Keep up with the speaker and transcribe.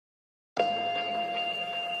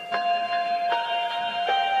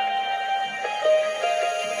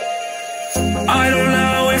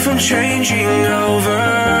changing over.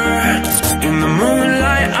 In the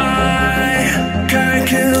moonlight I can't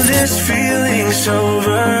kill this feeling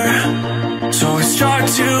sober, so I start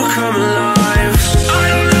to come alive. I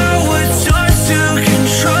don't know what starts to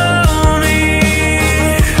control me.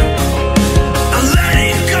 I let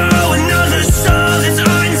it go, another soul that's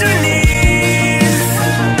underneath.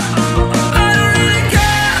 I don't really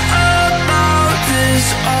care about this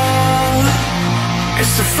all.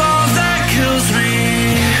 It's the fall that kills me.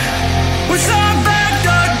 With our back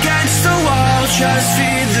against the wall, just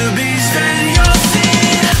feed the beast and you'll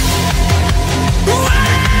see.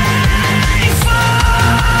 Wait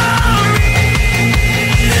for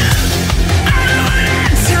me. I don't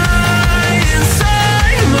wanna die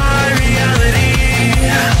inside my reality.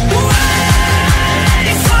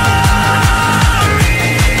 Wait for me.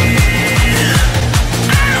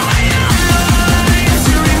 I don't want your mind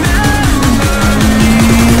to remember me.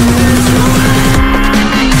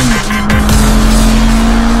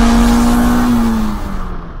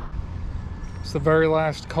 It's the very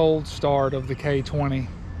last cold start of the K20.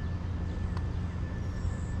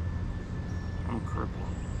 I'm crippled.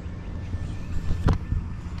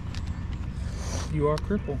 You are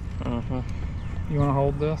crippled. Uh-huh. You want to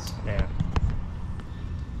hold this? Yeah.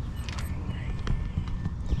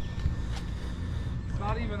 It's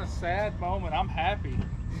not even a sad moment. I'm happy.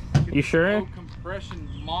 You sure? Low compression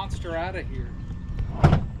monster out of here.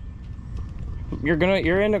 You're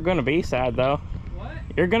gonna be sad though. What?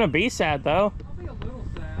 You're gonna be sad though. I'll be a little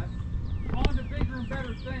sad. On to bigger and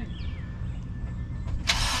better things.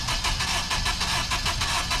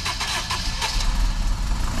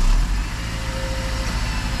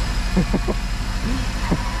 The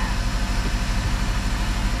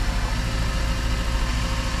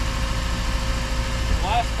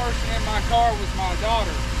last person in my car was my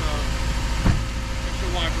daughter, so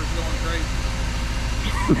windshield wiper's going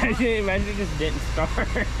crazy. Imagine it just didn't start.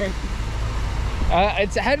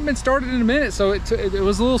 It hadn't been started in a minute, so it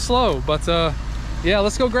was a little slow, but yeah,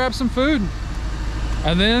 let's go grab some food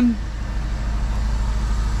and then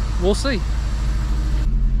we'll see.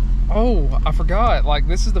 Oh, I forgot, like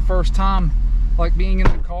this is the first time like being in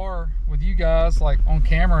the car with you guys, like on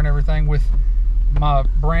camera and everything, with my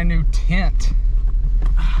brand new tint.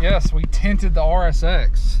 Yes, we tinted the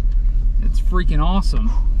RSX. It's freaking awesome.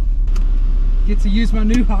 Get to use my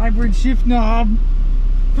new hybrid shift knob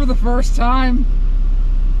for the first time.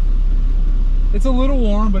 It's a little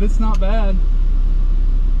warm, but it's not bad.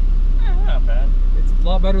 Not bad. It's a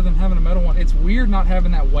lot better than having a metal one. It's weird not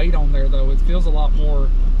having that weight on there though. It feels a lot more,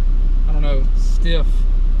 I don't know, stiff.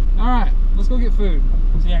 All right, let's go get food.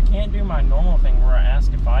 See, I can't do my normal thing where I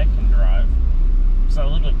ask if I can drive. So I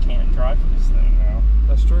literally can't drive this thing now.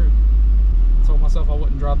 That's true. I told myself I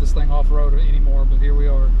wouldn't drive this thing off-road anymore, but here we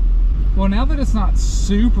are. Well, now that it's not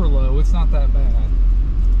super low, it's not that bad.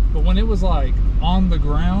 But when it was like on the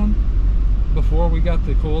ground, before we got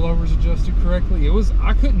the coilovers adjusted correctly, it was,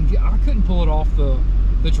 I couldn't pull it off the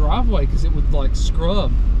driveway because it would like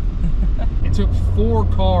scrub. It took 4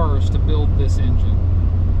 cars to build this engine.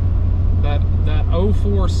 That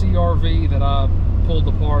 04 CRV that I pulled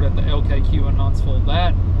apart at the LKQ in Huntsville,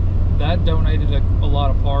 that donated a lot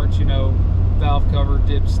of parts, you know, valve cover,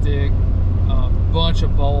 dipstick, bunch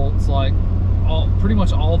of bolts, like pretty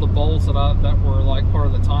much all the bolts that were like part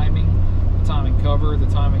of the timing cover, the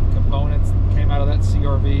timing components came out of that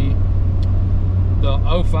CRV. The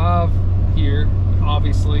 05 here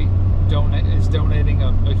obviously is donating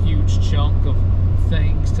a huge chunk of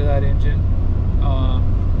things to that engine.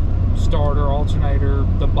 Starter, alternator,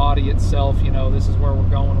 the body itself, you know, this is where we're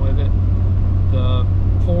going with it. The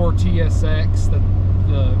core TSX that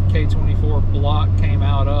the K24 block came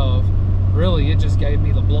out of, really it just gave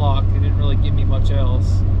me the block. It didn't really give me much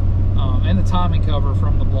else. And the timing cover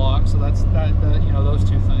from the block, so that's you know, those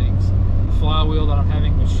 2 things. The flywheel that I'm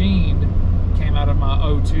having machined came out of my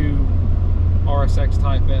 02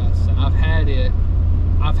 RSX-Type S, and I've had it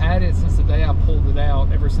since the day I pulled it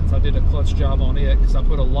out, ever since I did a clutch job on it, because I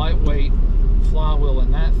put a lightweight flywheel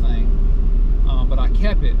in that thing. But I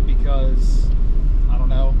kept it because, I don't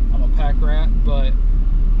know, I'm a pack rat, but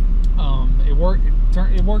it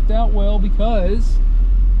worked out well because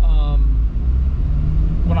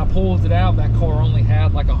when I pulled it out, that car only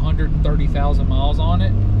had like 130,000 miles on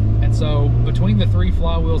it. And so between the 3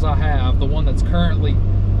 flywheels I have, the one that's currently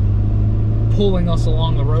pulling us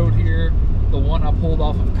along the road here, the one I pulled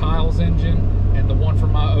off of Kyle's engine, and the one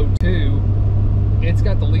from my 02, it's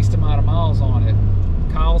got the least amount of miles on it.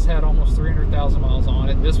 Kyle's had almost 300,000 miles on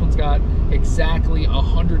it. This one's got exactly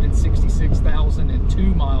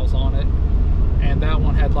 166,002 miles on it, and that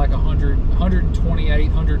one had had like 128,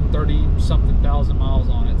 130 something thousand miles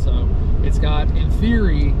on it. So it's got, in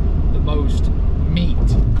theory, the most meat.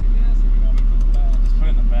 Just put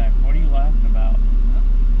it in the back. What are you laughing about?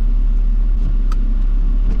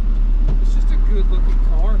 It's just a good looking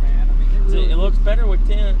car, man. I mean, It looks better with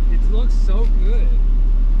tint. It looks so good.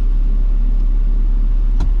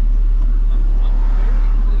 I'm very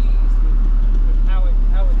pleased with how it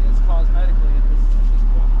is cosmetically at this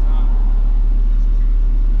point in time.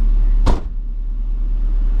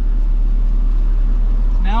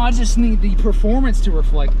 Now I just need the performance to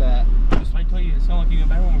reflect that. Just wait till you sound like you get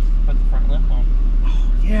better when we put the front lip on.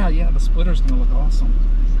 Oh, yeah, the splitter's gonna look awesome.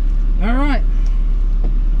 All right,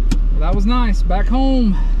 well, that was nice. Back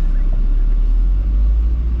home.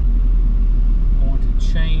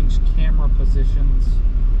 Change camera positions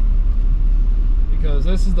because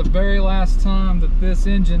this is the very last time that this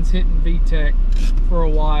engine's hitting VTEC for a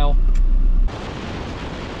while.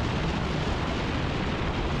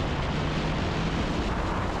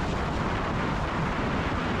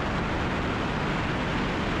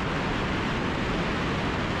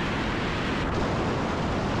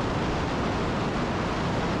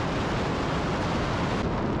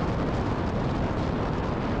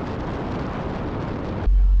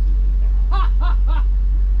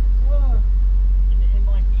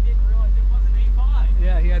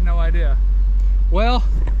 Well,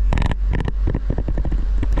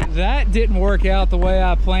 that didn't work out the way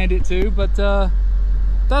I planned it to, but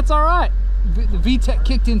that's all right. The VTEC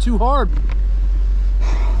kicked in too hard.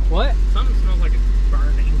 What? Something smells like it's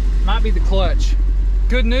burning. Might be the clutch.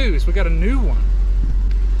 Good news, we got a new one.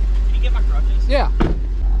 Can you get my crutches? Yeah.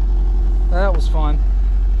 That was fun.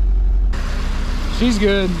 She's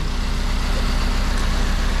good.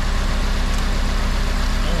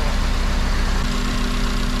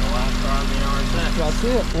 That's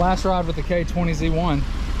it. Last ride with the K20 Z1.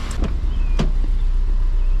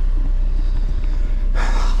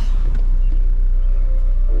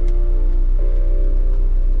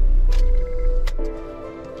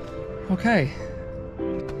 Okay,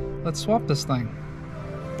 let's swap this thing.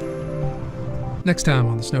 Next time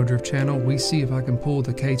on the SnowDrift channel, we see if I can pull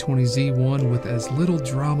the K20 Z1 with as little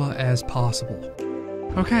drama as possible.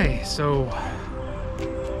 Okay, so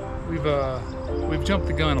we've jumped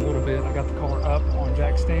the gun a little bit. I got the car up on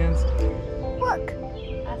jack stands. Look.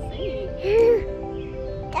 I see.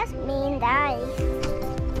 That's mean, guys.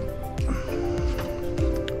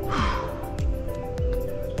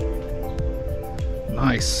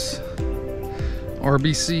 Nice.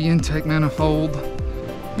 RBC intake manifold,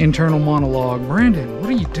 internal monologue. Brandon, what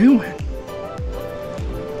are you doing?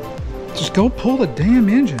 Just go pull the damn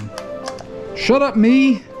engine. Shut up,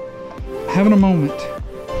 me. Having a moment.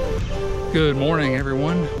 Good morning,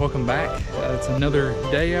 everyone. Welcome back. It's another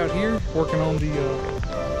day out here working on the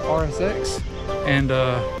RSX. And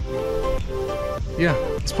yeah,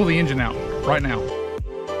 let's pull the engine out right now.